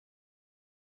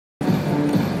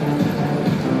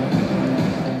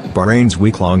Bahrain's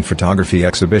week-long photography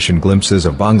exhibition glimpses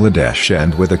of Bangladesh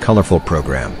end with a colorful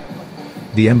program.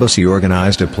 The embassy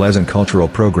organized a pleasant cultural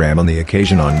program on the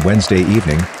occasion on Wednesday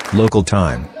evening, local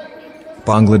time.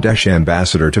 Bangladesh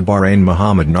Ambassador to Bahrain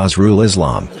Muhammad Nazrul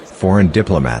Islam, foreign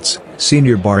diplomats,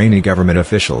 senior Bahraini government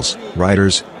officials,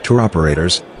 writers, tour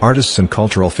operators, artists and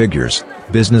cultural figures,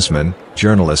 businessmen,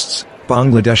 journalists,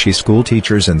 Bangladeshi school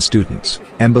teachers and students,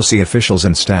 embassy officials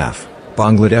and staff,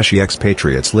 Bangladeshi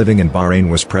expatriates living in Bahrain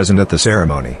was present at the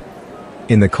ceremony.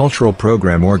 In the cultural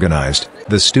program organized,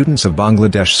 the students of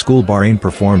Bangladesh School Bahrain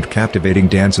performed captivating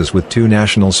dances with two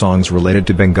national songs related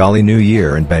to Bengali New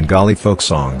Year and Bengali folk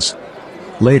songs.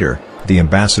 Later, the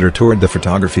ambassador toured the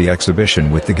photography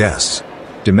exhibition with the guests.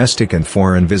 Domestic and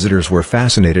foreign visitors were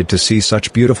fascinated to see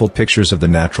such beautiful pictures of the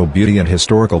natural beauty and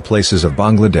historical places of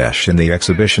Bangladesh in the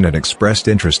exhibition and expressed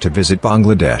interest to visit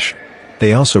Bangladesh.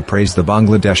 They also praised the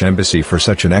Bangladesh embassy for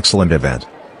such an excellent event.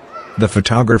 The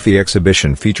photography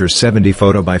exhibition features 70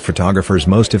 photos by photographers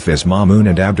Mostafiz Mamoon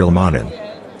and Abdul Manan.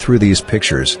 Through these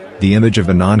pictures, the image of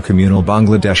a non-communal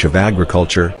Bangladesh of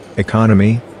agriculture,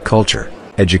 economy, culture,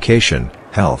 education,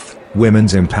 health,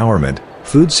 women's empowerment,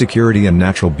 food security and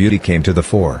natural beauty came to the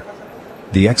fore.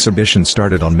 The exhibition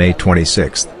started on May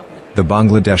 26. The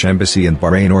Bangladesh Embassy in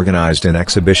Bahrain organized an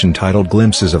exhibition titled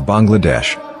Glimpses of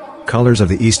Bangladesh. Colors of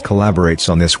the East collaborates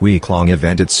on this week-long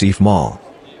event at Seif Mall.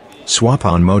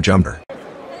 Swapan Mojumber.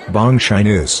 Bongshai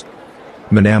News.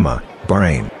 Manama,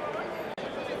 Bahrain.